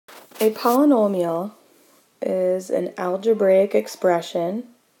A polynomial is an algebraic expression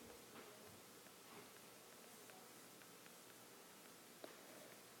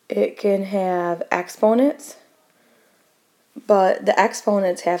it can have exponents, but the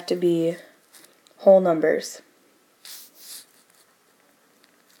exponents have to be whole numbers.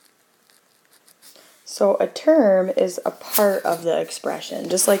 So a term is a part of the expression.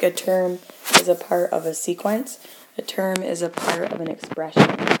 Just like a term is a part of a sequence, a term is a part of an expression.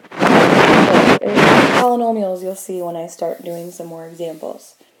 Polynomials you'll see when I start doing some more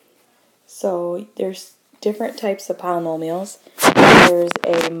examples. So there's different types of polynomials. There's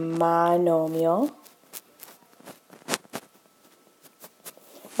a monomial.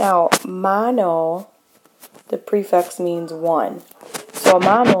 Now, mono, the prefix means one. So a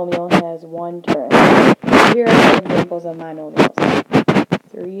monomial has one term. Here are some examples of monomials.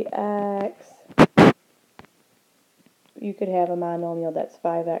 3x. You could have a monomial that's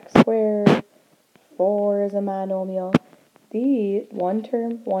 5x squared. 4 is a monomial. These, one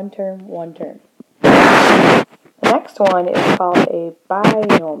term, one term, one term. The next one is called a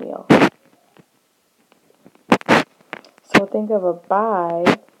binomial. So think of a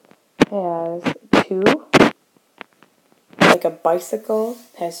bi has two, like a bicycle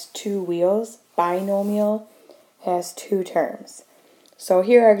has two wheels. Binomial has two terms. So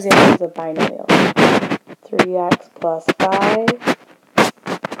here are examples of binomials. 3x plus 5,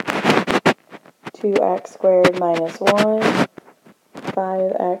 2x squared minus 1,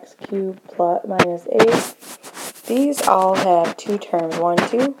 5x cubed plus minus 8. These all have two terms. 1,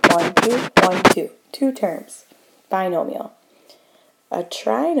 2, 1, 2, 1, 2. Two terms. Binomial. A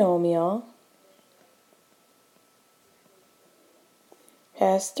trinomial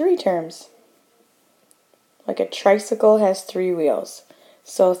has three terms. Like a tricycle has three wheels.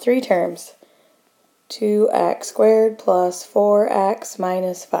 So three terms. 2x squared plus 4x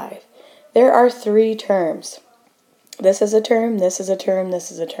minus 5. There are three terms. This is a term, this is a term,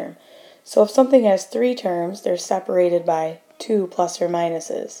 this is a term. So if something has three terms, they're separated by two plus or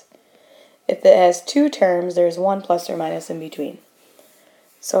minuses. If it has two terms, there's one plus or minus in between.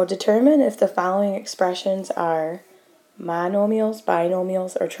 So determine if the following expressions are monomials,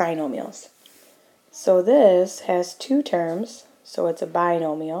 binomials, or trinomials. So this has two terms, so it's a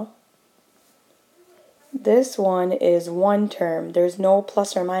binomial. This one is one term. There's no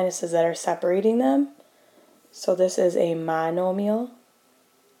plus or minuses that are separating them. So this is a monomial.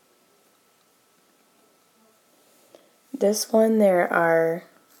 This one, there are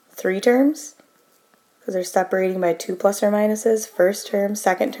three terms because they're separating by two plus or minuses. First term,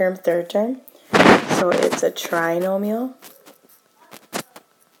 second term, third term. So it's a trinomial.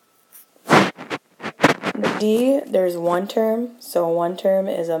 The D, there's one term. So one term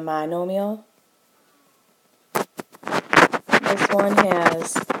is a monomial. This one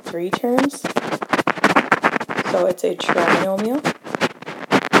has three terms, so it's a trinomial.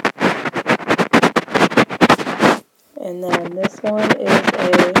 And then this one is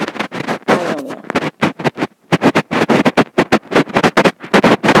a binomial.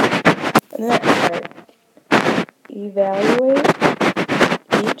 And the next part, evaluate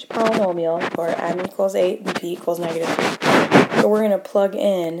each polynomial for m equals 8 and p equals negative 3. So we're going to plug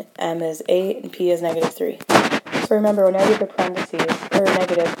in m is 8 and p is negative 3. So remember, whenever you put parentheses, or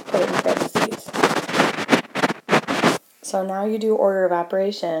negative, put it in parentheses. So now you do order of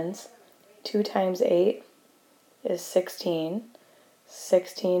operations. 2 times 8 is 16.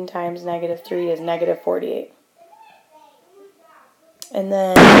 16 times negative 3 is negative 48. And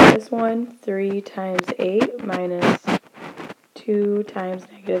then this one, 3 times 8 minus 2 times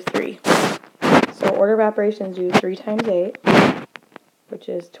negative 3. So order of operations, do 3 times 8, which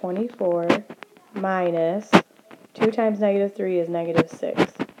is 24, minus 2 times negative 3 is negative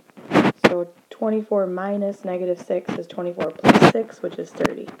 6. So 24 minus negative 6 is 24 plus 6, which is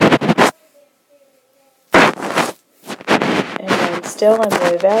 30. And then still I'm going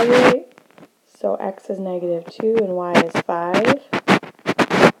to evaluate. So x is negative 2 and y is 5.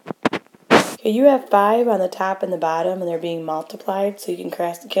 Okay, you have 5 on the top and the bottom and they're being multiplied, so you can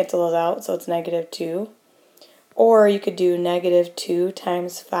cancel those out, so it's negative 2. Or you could do negative 2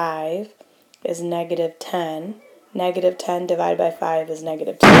 times 5 is negative 10. Negative 10 divided by 5 is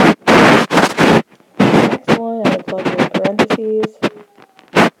negative 2. Next one, I'm going to plug in parentheses.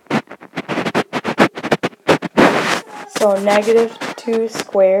 So negative 2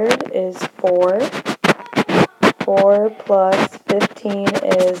 squared is 4. 4 plus 15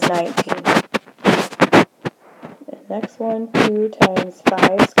 is 19. And next one, 2 times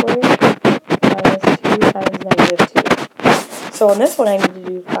 5 squared minus 2 times negative 2. So in this one I need to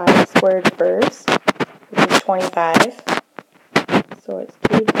do 5 squared first, which is 25. So it's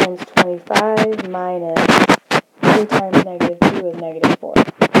 2 times 25 minus 2 times negative 2 is negative 4.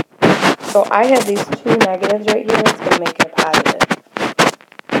 So I have these two negatives right here. It's going to make it a positive.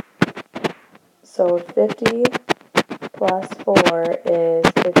 So 50 plus 4 is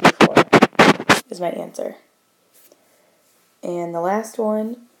 54 is my answer. And the last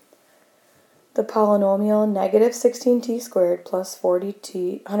one, the polynomial negative 16t squared plus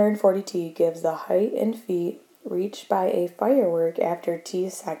 140t gives the height in feet reached by a firework after t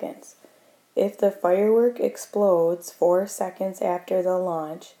seconds. If the firework explodes 4 seconds after the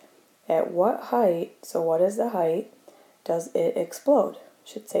launch, at what height, so what is the height, does it explode?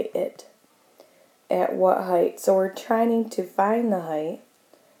 Should say it. At what height? So we're trying to find the height.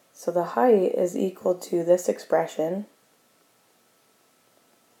 So the height is equal to this expression.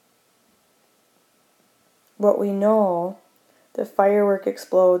 But we know the firework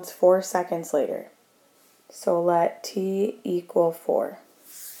explodes 4 seconds later. So let t equal 4.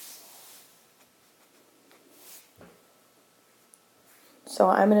 So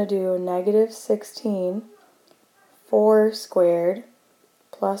I'm going to do negative 16, 4 squared,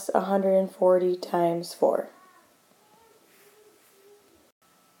 plus 140 times 4.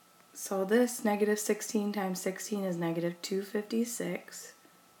 So this negative 16 times 16 is negative 256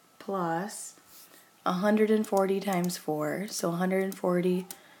 plus 140 times 4. So 140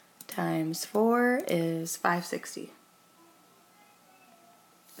 times 4 is 560.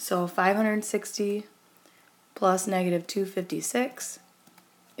 So 560 plus negative 256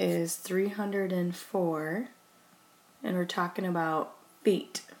 is 304. And we're talking about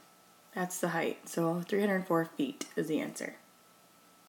feet. That's the height. So 304 feet is the answer.